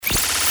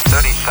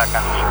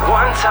seconds.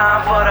 One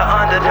time for the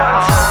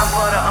underdog.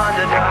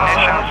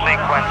 Ignition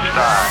sequence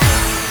start.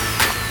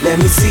 Let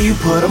me see you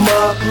put 'em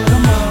up.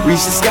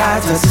 Reach the sky,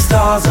 touch the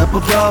stars up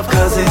above.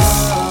 Cause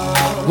it's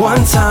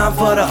one time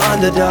for the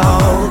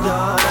underdog.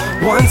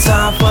 One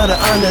time for the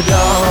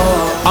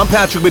underdog. I'm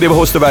Patrick Bet-David,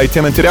 host of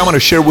iTim, and today I want to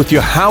share with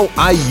you how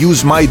I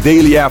use my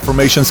daily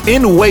affirmations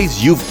in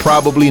ways you've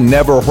probably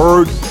never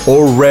heard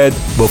or read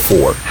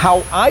before.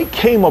 How I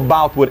came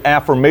about with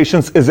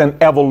affirmations is an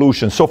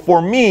evolution. So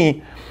for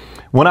me,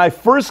 when I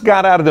first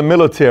got out of the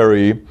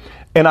military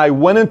and I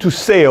went into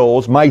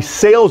sales, my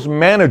sales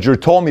manager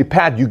told me,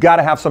 Pat, you got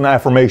to have some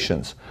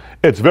affirmations.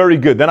 It's very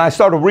good. Then I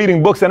started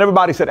reading books and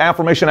everybody said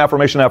affirmation,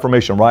 affirmation,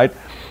 affirmation, right?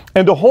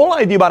 And the whole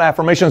idea about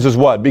affirmations is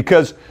what?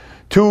 Because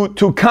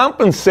to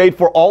compensate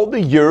for all the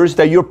years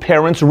that your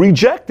parents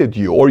rejected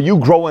you, or you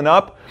growing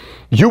up,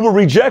 you were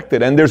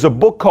rejected. And there's a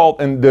book called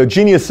The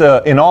Genius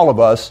in All of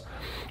Us.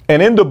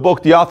 And in the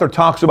book, the author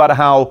talks about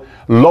how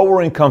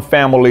lower income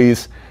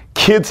families,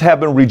 kids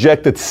have been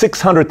rejected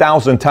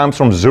 600,000 times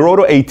from 0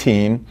 to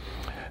 18.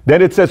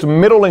 Then it says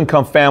middle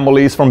income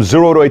families from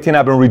 0 to 18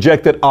 have been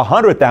rejected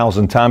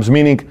 100,000 times,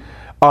 meaning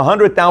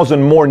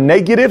 100,000 more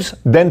negatives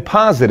than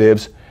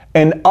positives.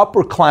 And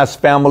upper class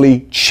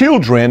family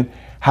children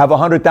have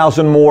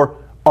 100,000 more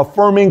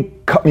affirming,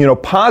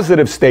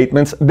 positive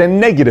statements than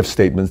negative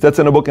statements. That's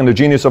in a book, in The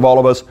Genius of All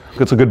of Us.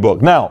 It's a good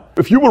book. Now,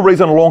 if you were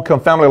raised in a low-income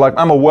family, like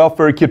I'm a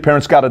welfare kid,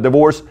 parents got a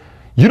divorce,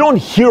 you don't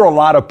hear a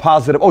lot of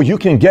positive, oh, you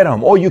can get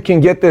them, oh, you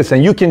can get this,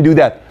 and you can do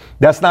that.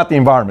 That's not the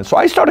environment. So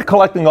I started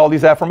collecting all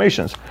these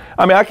affirmations.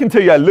 I mean, I can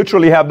tell you, I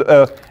literally have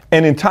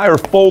an entire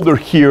folder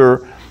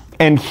here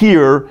and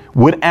here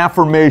with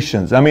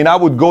affirmations. I mean, I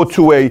would go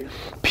to a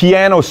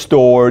piano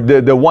store.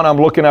 The one I'm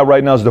looking at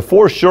right now is the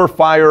 4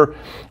 surefire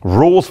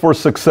rules for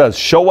success.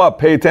 Show up,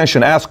 pay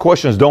attention, ask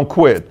questions, don't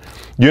quit.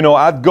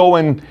 I'd go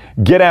and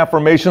get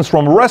affirmations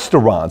from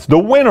restaurants. The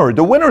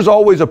winner's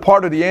always a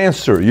part of the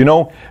answer.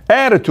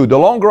 Attitude. The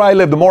longer I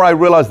live, the more I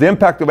realize the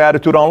impact of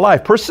attitude on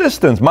life.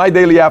 Persistence, my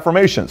daily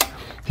affirmations.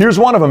 Here's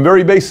one of them,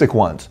 very basic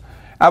ones.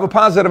 I have a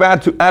positive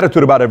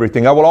attitude about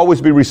everything. I will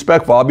always be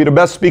respectful. I'll be the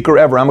best speaker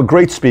ever. I'm a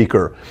great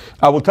speaker.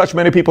 I will touch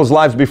many people's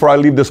lives before I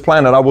leave this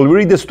planet. I will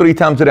read this 3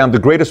 times a day. I'm the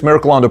greatest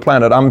miracle on the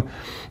planet.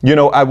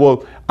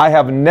 I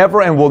have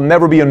never and will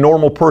never be a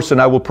normal person.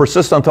 I will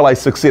persist until I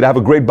succeed. I have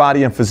a great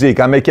body and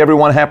physique. I make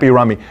everyone happy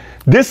around me.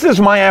 This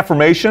is my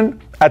affirmation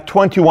at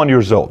 21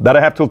 years old that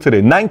I have till today.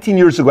 19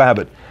 years ago I have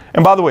it.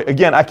 And by the way,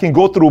 again, I can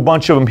go through a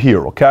bunch of them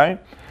here, okay?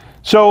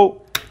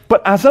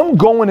 But as I'm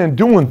going and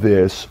doing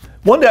this,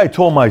 one day I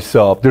told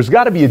myself, there's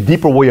got to be a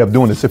deeper way of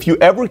doing this. If you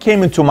ever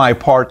came into my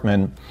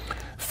apartment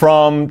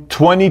from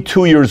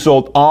 22 years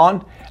old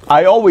on,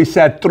 I always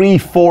had 3,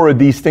 4 of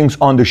these things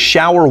on the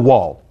shower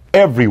wall,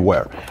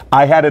 everywhere.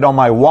 I had it on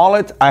my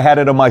wallet, I had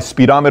it on my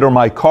speedometer in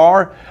my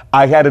car,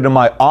 I had it in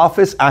my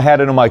office, I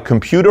had it on my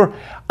computer.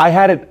 I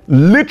had it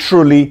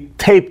literally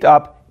taped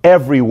up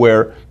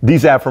everywhere,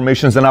 these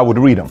affirmations, and I would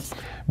read them.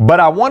 But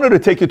I wanted to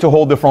take it to a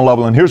whole different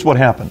level, and here's what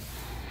happened.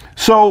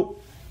 So,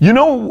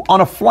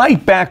 on a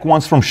flight back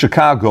once from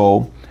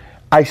Chicago,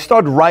 I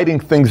started writing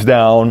things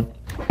down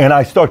and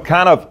I started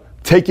kind of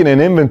taking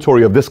an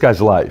inventory of this guy's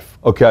life,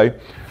 okay?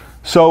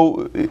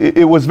 So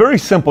it was very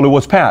simple. It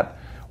was, Pat,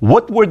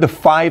 what were the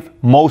 5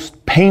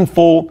 most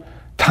painful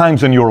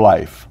times in your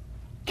life?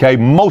 Okay,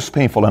 most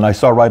painful, and I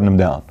started writing them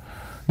down.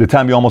 The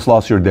time you almost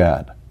lost your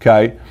dad,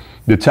 okay?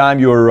 The time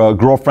your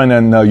girlfriend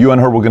and you and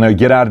her were gonna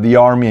get out of the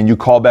army and you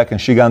called back and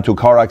she got into a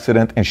car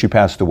accident and she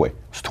passed away. She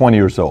was 20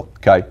 years old,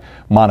 okay?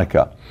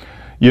 Monica.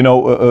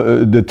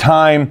 The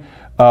time,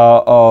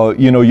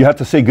 you had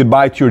to say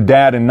goodbye to your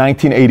dad in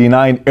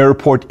 1989,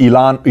 airport,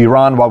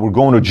 Iran, while we're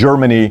going to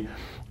Germany.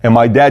 And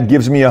my dad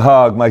gives me a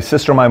hug. My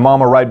sister and my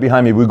mom are right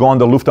behind me. We go on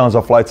the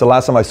Lufthansa flights. The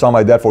last time I saw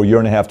my dad for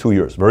 1.5 years, 2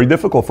 years. Very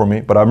difficult for me,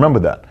 but I remember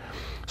that.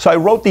 So I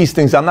wrote these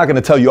things. I'm not going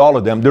to tell you all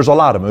of them. There's a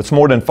lot of them. It's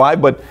more than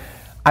 5, but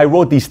I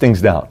wrote these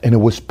things down. And it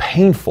was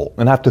painful.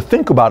 And I have to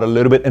think about it a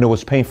little bit, and it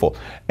was painful.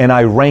 And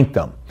I ranked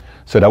them.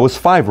 So that was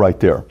 5 right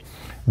there.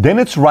 Then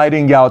it's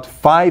writing out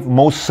 5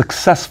 most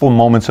successful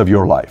moments of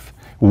your life.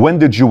 When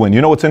did you win?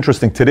 What's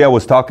interesting? Today I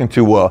was talking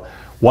to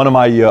one of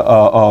my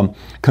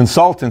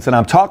consultants, and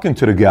I'm talking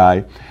to the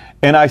guy,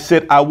 and I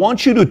said, I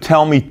want you to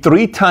tell me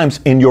 3 times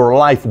in your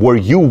life where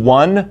you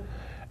won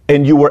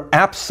and you were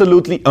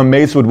absolutely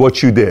amazed with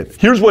what you did.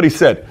 Here's what he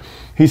said.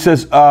 He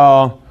says,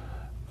 let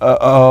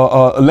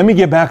me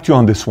get back to you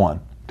on this one.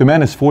 The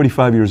man is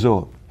 45 years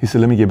old. He said,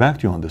 let me get back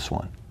to you on this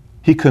one.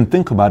 He couldn't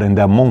think about it in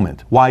that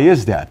moment. Why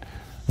is that?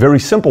 Very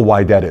simple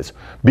why that is.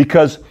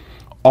 Because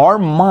our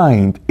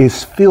mind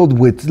is filled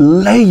with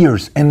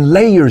layers and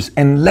layers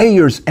and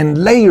layers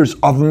and layers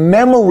of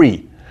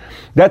memory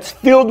that's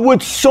filled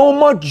with so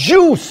much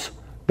juice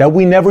that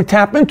we never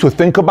tap into.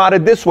 Think about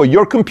it this way.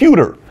 Your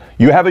computer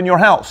you have in your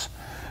house.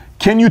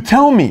 Can you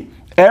tell me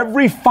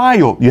every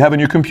file you have in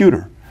your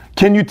computer?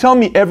 Can you tell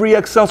me every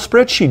Excel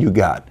spreadsheet you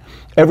got?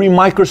 Every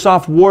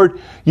Microsoft Word,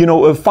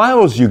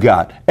 files you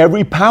got,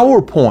 every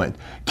PowerPoint.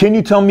 Can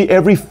you tell me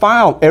every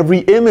file, every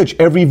image,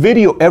 every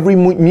video, every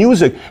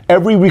music,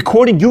 every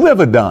recording you've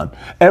ever done?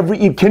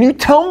 Can you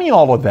tell me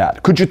all of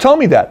that? Could you tell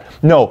me that?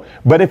 No.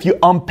 But if you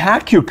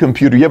unpack your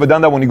computer, you ever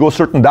done that when you go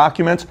certain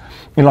documents?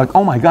 You're like,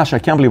 oh my gosh, I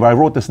can't believe I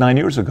wrote this 9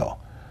 years ago.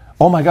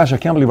 Oh my gosh, I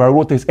can't believe I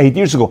wrote this 8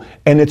 years ago.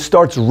 And it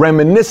starts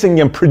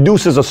reminiscing and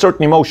produces a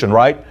certain emotion,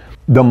 right?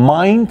 The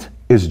mind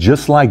is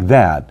just like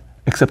that,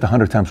 except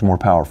 100 times more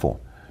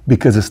powerful,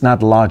 because it's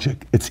not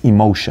logic, it's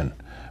emotion.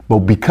 But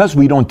because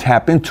we don't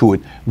tap into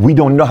it, we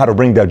don't know how to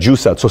bring that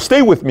juice out. So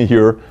stay with me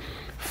here.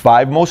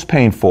 5 most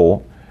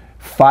painful,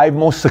 5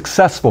 most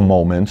successful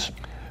moments,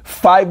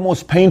 5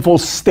 most painful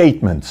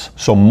statements.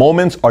 So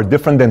moments are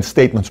different than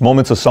statements.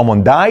 Moments are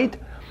someone died.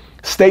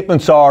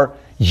 Statements are,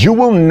 you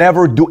will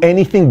never do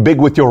anything big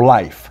with your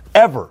life.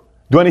 Ever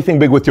do anything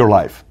big with your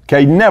life.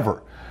 Okay,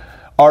 never.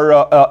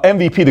 Our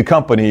MVP, the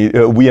company,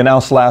 we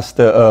announced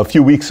a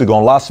few weeks ago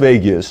in Las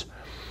Vegas,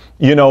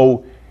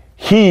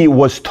 he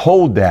was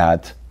told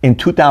that in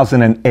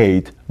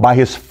 2008 by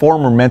his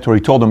former mentor.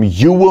 He told him,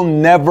 you will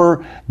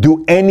never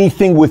do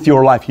anything with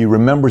your life. He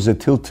remembers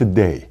it till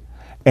today.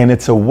 And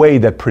it's a way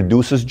that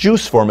produces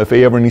juice for him if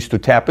he ever needs to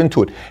tap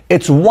into it.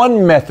 It's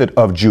one method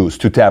of juice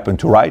to tap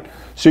into, right?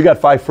 So you got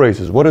 5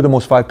 phrases. What are the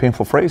most 5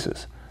 painful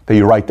phrases that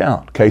you write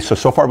down? Okay, so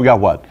far we got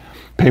what?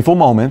 Painful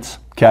moments,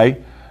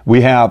 okay?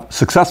 We have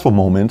successful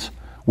moments.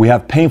 We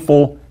have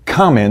painful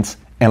comments.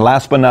 And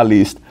last but not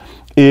least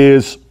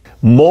is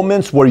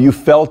moments where you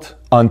felt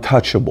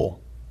untouchable.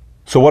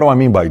 So what do I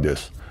mean by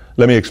this?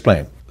 Let me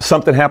explain.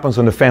 Something happens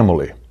in the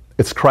family.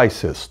 It's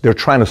crisis. They're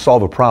trying to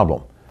solve a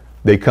problem.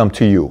 They come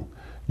to you.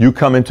 You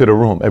come into the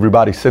room.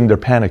 Everybody's sitting there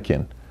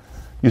panicking.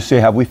 You say,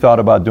 have we thought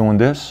about doing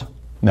this?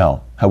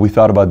 No. Have we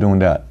thought about doing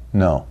that?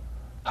 No.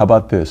 How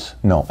about this?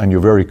 No. And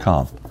you're very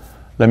calm.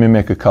 Let me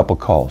make a couple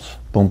calls.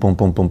 Boom, boom,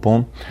 boom, boom,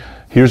 boom.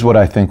 Here's what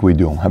I think we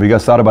do. Have you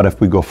guys thought about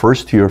if we go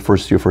first here?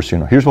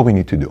 No. Here's what we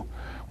need to do.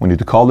 We need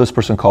to call this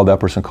person, call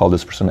that person, call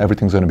this person.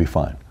 Everything's going to be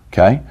fine.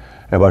 Okay?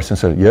 Everybody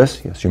said,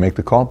 yes. You make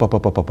the call.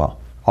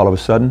 All of a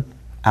sudden,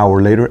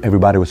 hour later,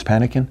 everybody was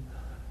panicking.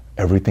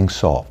 Everything's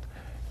solved.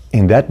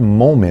 In that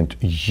moment,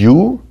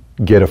 you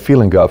get a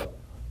feeling of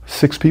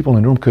 6 people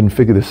in the room couldn't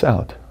figure this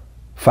out.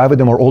 5 of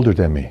them are older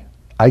than me.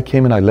 I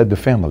came and I led the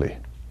family.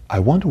 I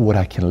wonder what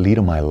I can lead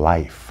in my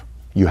life.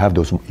 You have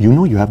those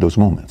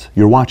moments.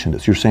 You're watching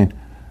this. You're saying,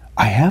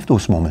 I have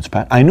those moments,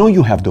 Pat. I know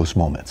you have those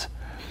moments.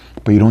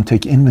 But you don't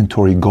take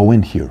inventory. Go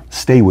in here.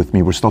 Stay with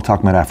me. We're still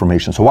talking about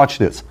affirmation. So watch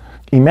this.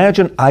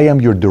 Imagine I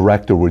am your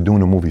director. We're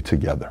doing a movie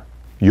together.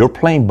 You're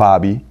playing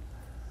Bobby.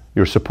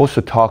 You're supposed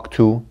to talk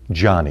to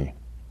Johnny.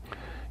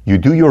 You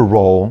do your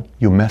role.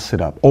 You mess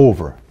it up.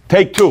 Over.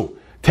 Take 2.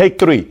 Take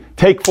 3.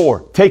 Take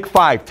 4. Take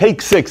 5.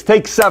 Take 6.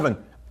 Take 7.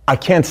 I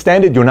can't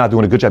stand it. You're not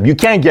doing a good job. You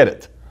can't get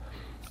it.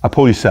 I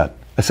pull you aside.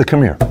 I said,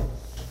 come here.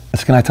 I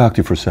said, can I talk to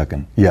you for a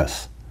second?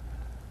 Yes.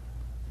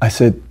 I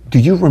said, do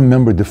you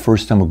remember the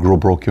first time a girl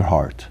broke your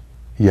heart?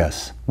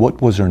 Yes.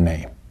 What was her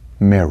name?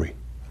 Mary.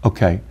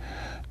 Okay.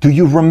 Do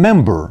you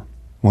remember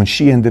when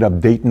she ended up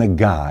dating a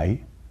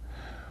guy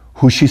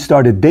who she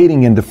started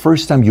dating, and the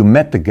first time you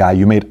met the guy,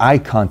 you made eye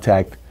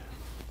contact,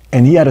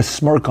 and he had a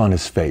smirk on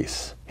his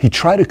face? He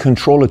tried to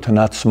control it to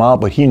not smile,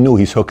 but he knew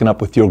he's hooking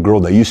up with your girl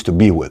that used to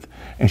be with.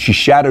 And she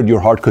shattered your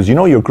heart because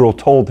your girl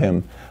told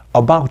him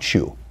about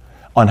you,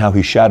 on how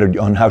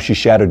she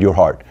shattered your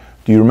heart.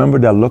 Do you remember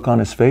that look on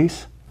his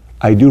face?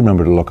 I do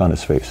remember the look on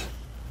his face.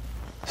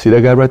 See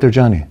that guy right there,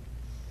 Johnny?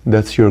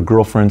 That's your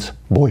girlfriend's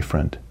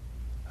boyfriend.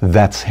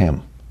 That's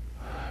him.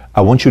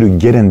 I want you to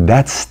get in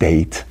that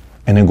state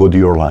and then go do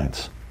your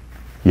lines.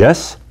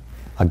 Yes?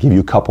 I'll give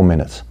you a couple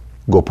minutes.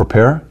 Go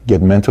prepare,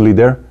 get mentally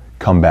there,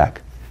 come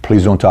back.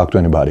 Please don't talk to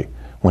anybody.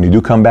 When you do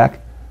come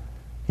back,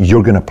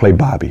 you're going to play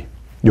Bobby.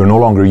 You're no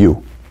longer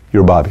you.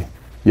 You're Bobby.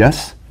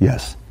 Yes?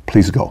 Yes.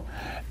 Please go.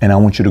 And I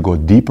want you to go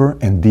deeper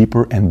and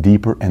deeper and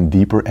deeper and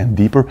deeper and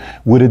deeper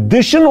with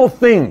additional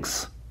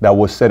things that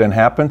was said and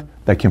happened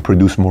that can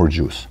produce more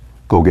juice.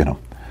 Go get them.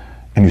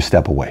 And you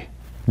step away.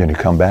 Then you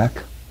come back.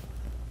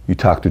 You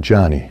talk to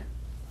Johnny.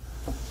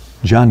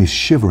 Johnny's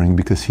shivering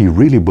because he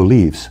really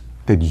believes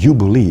that you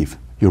believe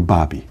you're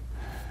Bobby.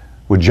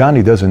 What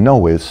Johnny doesn't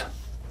know is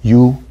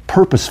you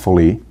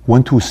purposefully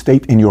went to a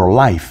state in your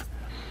life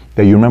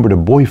that you remember the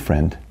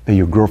boyfriend that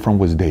your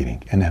girlfriend was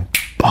dating. And then,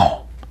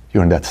 boom,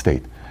 you're in that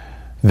state.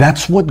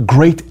 That's what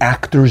great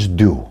actors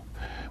do.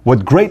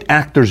 What great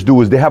actors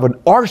do is they have an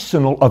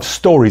arsenal of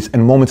stories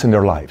and moments in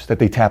their lives that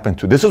they tap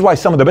into. This is why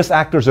some of the best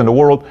actors in the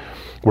world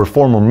were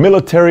former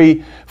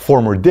military,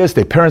 former this,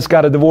 their parents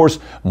got a divorce,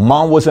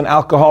 mom was an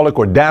alcoholic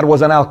or dad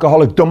was an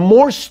alcoholic. The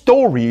more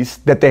stories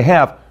that they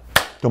have,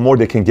 the more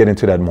they can get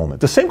into that moment.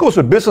 The same goes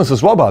with business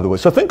as well, by the way.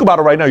 So think about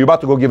it right now. You're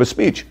about to go give a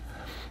speech.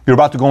 You're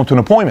about to go into an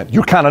appointment.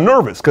 You're kind of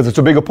nervous because it's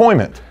a big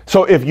appointment.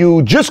 So if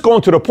you just go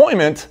into the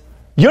appointment,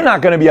 you're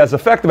not going to be as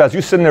effective as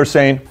you sitting there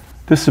saying,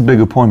 this is a big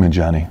appointment,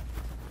 Johnny.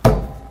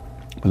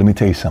 But let me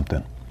tell you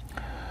something.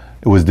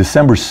 It was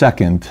December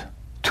 2nd,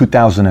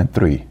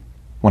 2003,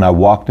 when I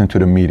walked into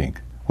the meeting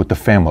with the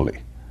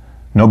family.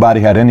 Nobody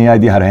had any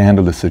idea how to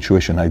handle the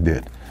situation. I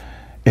did.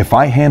 If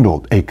I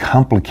handled a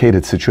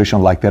complicated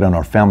situation like that in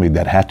our family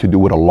that had to do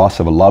with a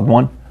loss of a loved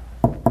one,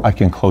 I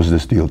can close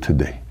this deal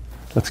today.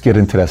 Let's get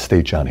into that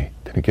state, Johnny.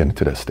 Then you get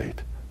into that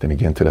state. Then you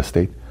get into that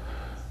state.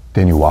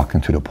 Then you walk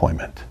into the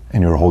appointment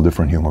and you're a whole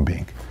different human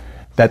being.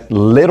 That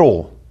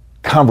little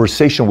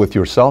conversation with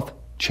yourself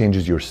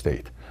changes your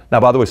state. Now,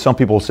 by the way, some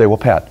people will say, well,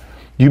 Pat,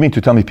 you mean to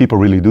tell me people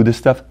really do this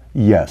stuff?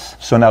 Yes.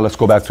 So now let's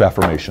go back to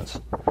affirmations.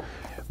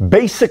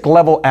 Basic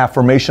level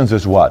affirmations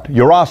is what?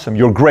 You're awesome,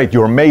 you're great,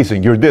 you're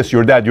amazing, you're this,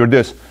 you're that, you're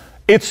this.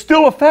 It's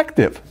still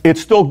effective.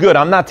 It's still good.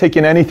 I'm not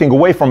taking anything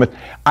away from it.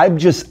 I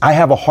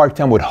have a hard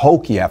time with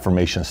hokey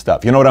affirmation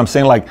stuff. You know what I'm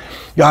saying? Like,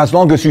 yeah, as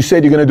long as you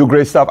said you're going to do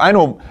great stuff. I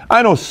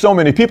know so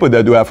many people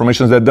that do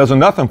affirmations that does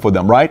nothing for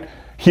them, right?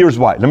 Here's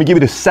why. Let me give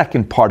you the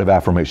second part of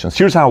affirmations.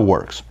 Here's how it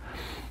works.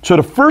 So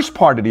the first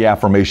part of the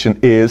affirmation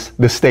is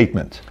the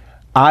statement.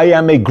 I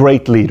am a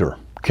great leader.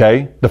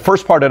 Okay? The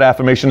first part of the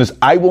affirmation is,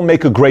 I will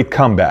make a great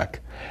comeback.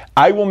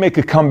 I will make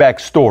a comeback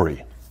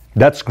story.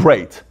 That's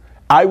great.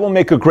 I will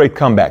make a great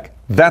comeback.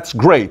 That's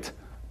great,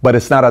 but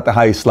it's not at the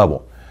highest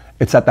level.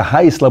 It's at the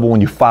highest level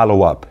when you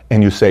follow up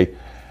and you say,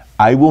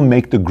 I will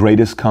make the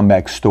greatest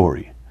comeback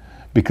story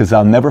because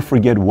I'll never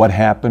forget what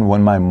happened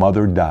when my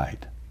mother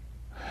died.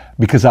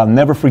 Because I'll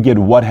never forget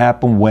what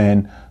happened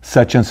when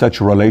such and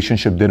such a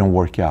relationship didn't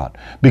work out.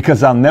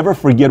 Because I'll never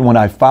forget when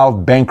I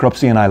filed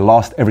bankruptcy and I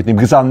lost everything.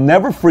 Because I'll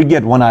never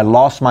forget when I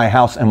lost my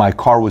house and my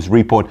car was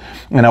repoed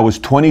and I was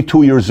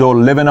 22 years old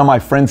living on my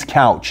friend's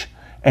couch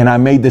and I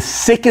made the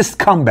sickest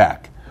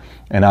comeback.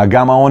 And I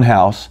got my own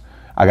house.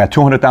 I got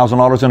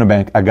 $200,000 in the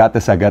bank. I got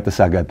this, I got this,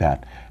 I got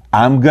that.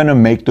 I'm going to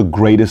make the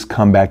greatest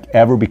comeback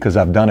ever because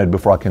I've done it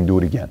before I can do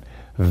it again.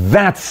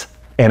 That's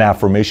an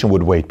affirmation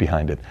with weight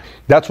behind it.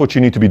 That's what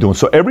you need to be doing.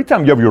 So every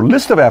time you have your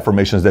list of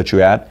affirmations that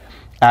you add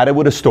it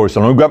with a story.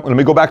 So let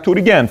me go back to it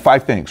again.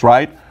 5 things,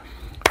 right?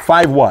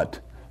 5 what?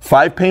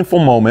 5 painful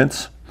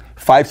moments,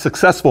 5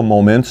 successful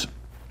moments,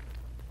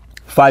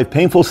 5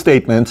 painful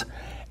statements,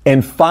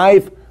 and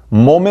 5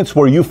 moments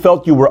where you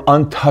felt you were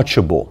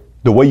untouchable.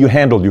 The way you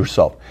handled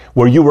yourself,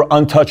 where you were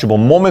untouchable.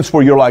 Moments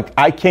where you're like,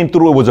 I came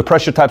through, it was a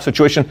pressure type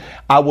situation.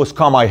 I was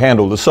calm, I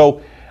handled it.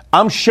 So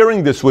I'm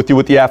sharing this with you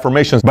with the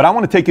affirmations, but I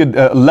want to take it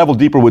a level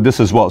deeper with this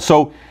as well.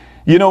 So,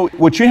 you know,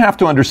 what you have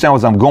to understand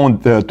as I'm going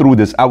through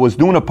this, I was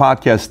doing a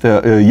podcast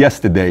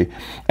yesterday,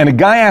 and a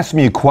guy asked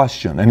me a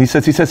question, and he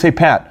says, hey,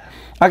 Pat,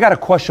 I got a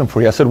question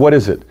for you. I said, what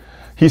is it?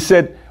 He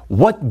said,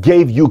 what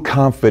gave you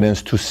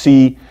confidence to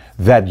see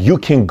that you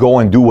can go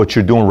and do what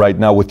you're doing right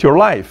now with your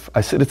life?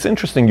 I said, it's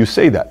interesting you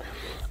say that.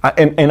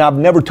 And I've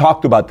never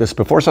talked about this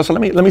before, so I said,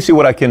 let me see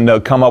what I can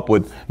come up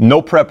with.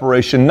 No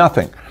preparation,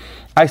 nothing.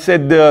 I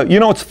said, you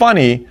know, it's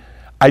funny,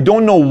 I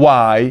don't know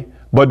why,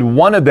 but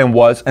one of them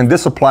was, and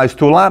this applies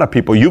to a lot of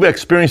people, you've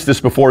experienced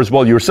this before as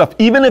well yourself,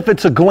 even if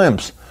it's a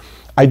glimpse.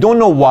 I don't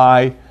know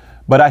why,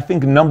 but I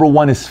think number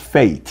one is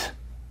faith.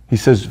 He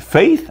says,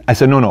 faith? I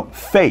said, no,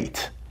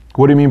 faith.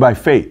 What do you mean by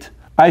faith?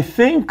 I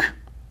think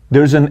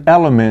there's an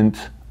element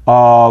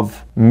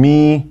of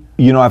me,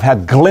 you know, I've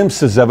had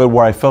glimpses of it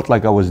where I felt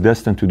like I was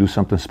destined to do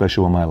something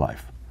special in my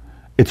life.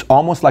 It's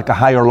almost like a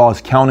higher law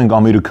is counting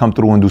on me to come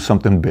through and do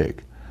something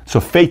big. So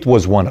faith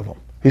was one of them.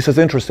 He says,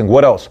 interesting,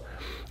 what else?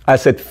 I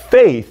said,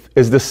 faith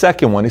is the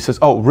second one. He says,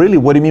 oh, really?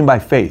 What do you mean by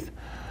faith?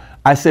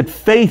 I said,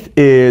 faith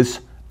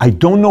is, I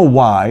don't know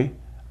why,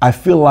 I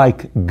feel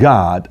like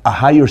God, a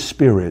higher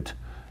spirit,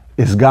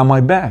 has got my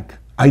back.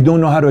 I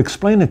don't know how to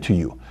explain it to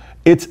you.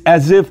 It's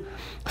as if,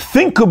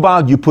 think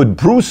about you put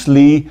Bruce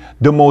Lee,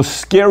 the most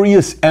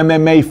scariest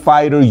MMA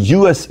fighter,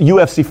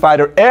 UFC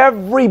fighter,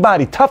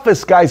 everybody,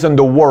 toughest guys in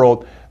the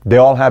world, they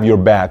all have your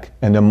back,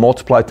 and then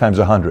multiply times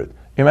 100.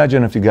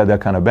 Imagine if you got that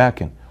kind of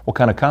backing. What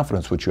kind of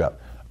confidence would you have?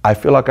 I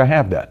feel like I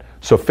have that.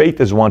 So faith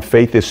is 1,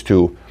 faith is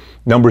 2.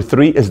 Number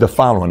 3 is the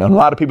following, and a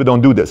lot of people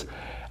don't do this.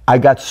 I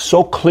got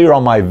so clear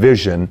on my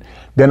vision,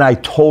 then I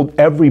told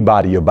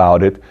everybody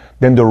about it,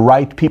 then the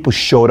right people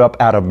showed up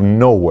out of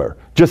nowhere.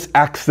 Just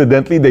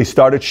accidentally, they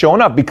started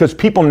showing up because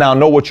people now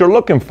know what you're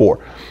looking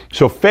for.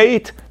 So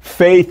faith,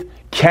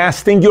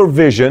 casting your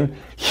vision.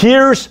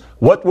 Here's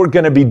what we're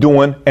going to be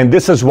doing, and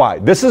this is why.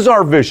 This is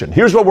our vision.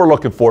 Here's what we're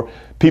looking for.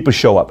 People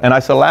show up. And I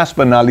said, last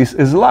but not least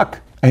is luck.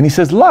 And he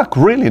says, luck,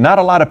 really? Not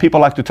a lot of people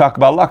like to talk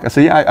about luck. I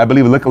said, yeah, I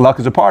believe luck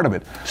is a part of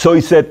it. So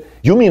he said,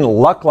 you mean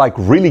luck like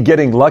really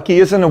getting lucky?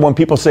 Isn't it when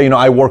people say, you know,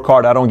 I work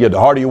hard, I don't get, the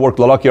harder you work,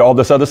 the luckier, all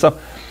this other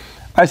stuff?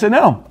 I said,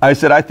 no. I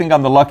said, I think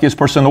I'm the luckiest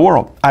person in the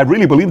world. I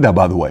really believe that,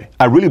 by the way.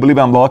 I really believe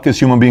I'm the luckiest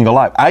human being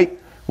alive.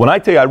 When I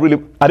tell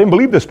you, I didn't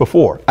believe this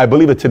before. I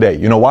believe it today.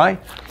 You know why?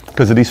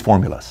 Because of these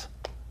formulas.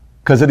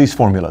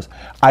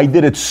 I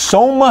did it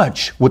so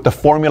much with the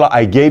formula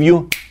I gave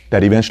you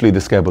that eventually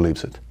this guy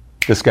believes it.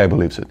 This guy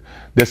believes it.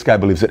 This guy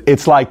believes it.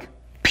 It's like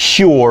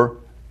pure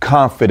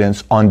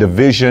confidence on the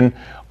vision,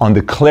 on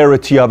the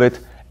clarity of it,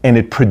 and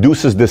it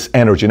produces this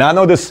energy. Now, I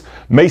know this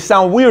may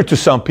sound weird to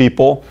some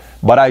people,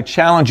 but I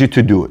challenge you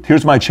to do it.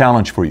 Here's my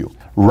challenge for you.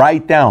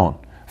 Write down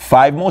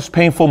 5 most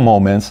painful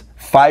moments,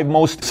 5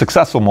 most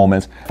successful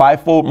moments,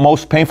 5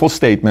 most painful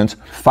statements,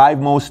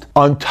 5 most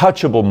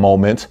untouchable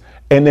moments,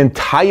 and then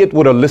tie it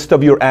with a list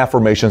of your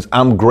affirmations.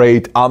 I'm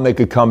great. I'll make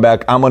a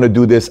comeback. I'm going to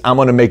do this. I'm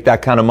going to make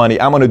that kind of money.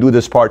 I'm going to do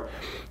this part.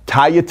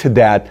 Tie it to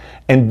that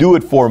and do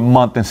it for a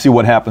month and see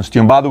what happens to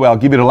you. And by the way, I'll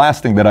give you the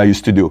last thing that I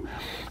used to do.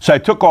 So I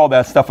took all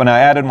that stuff and I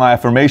added my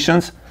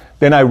affirmations.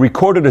 Then I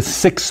recorded a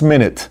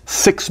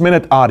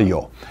 6-minute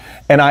audio.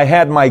 And I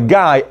had my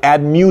guy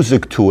add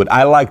music to it.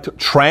 I liked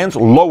trance,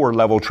 lower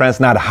level trance,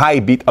 not high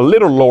beat, a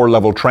little lower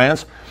level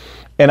trance.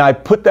 And I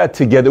put that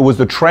together. It was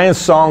the trance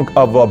song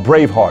of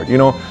Braveheart, you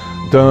know.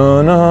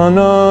 The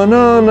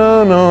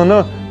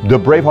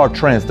Braveheart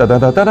trance,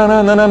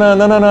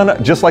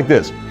 just like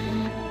this.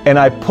 And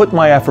I put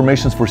my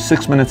affirmations for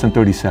 6 minutes and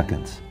 30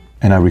 seconds.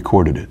 And I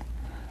recorded it.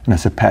 And I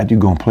said, Pat, you're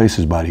going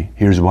places, buddy.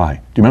 Here's why.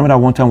 Do you remember that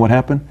one time what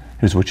happened?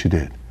 Here's what you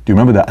did. Do you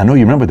remember that? I know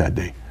you remember that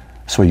day.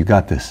 So you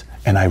got this.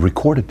 And I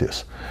recorded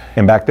this.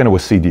 And back then it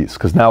was CDs,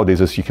 because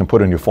nowadays you can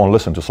put it on your phone,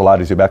 listen to it. It's a lot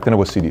easier. Back then it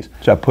was CDs.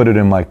 So I put it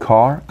in my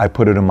car. I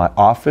put it in my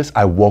office.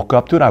 I woke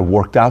up to it. I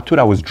worked out to it.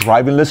 I was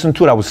driving, listening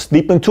to it. I was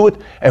sleeping to it.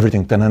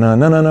 Everything.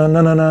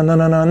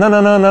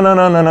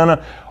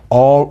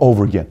 All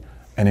over again.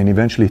 And then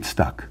eventually it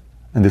stuck.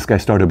 And this guy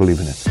started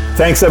believing it.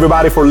 Thanks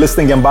everybody for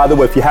listening. And by the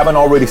way, if you haven't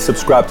already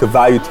subscribed to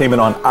Valuetainment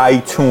on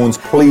iTunes,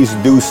 please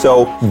do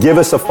so. Give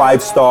us a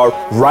 5-star,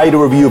 write a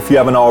review if you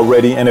haven't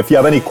already. And if you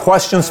have any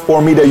questions for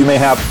me that you may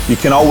have, you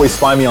can always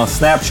find me on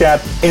Snapchat,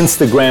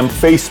 Instagram,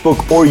 Facebook,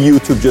 or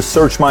YouTube. Just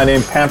search my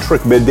name,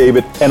 Patrick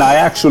Bet-David. And I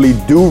actually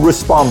do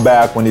respond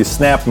back when you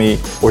snap me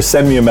or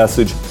send me a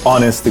message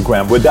on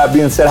Instagram. With that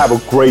being said, have a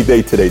great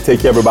day today. Take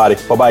care, everybody.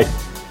 Bye-bye.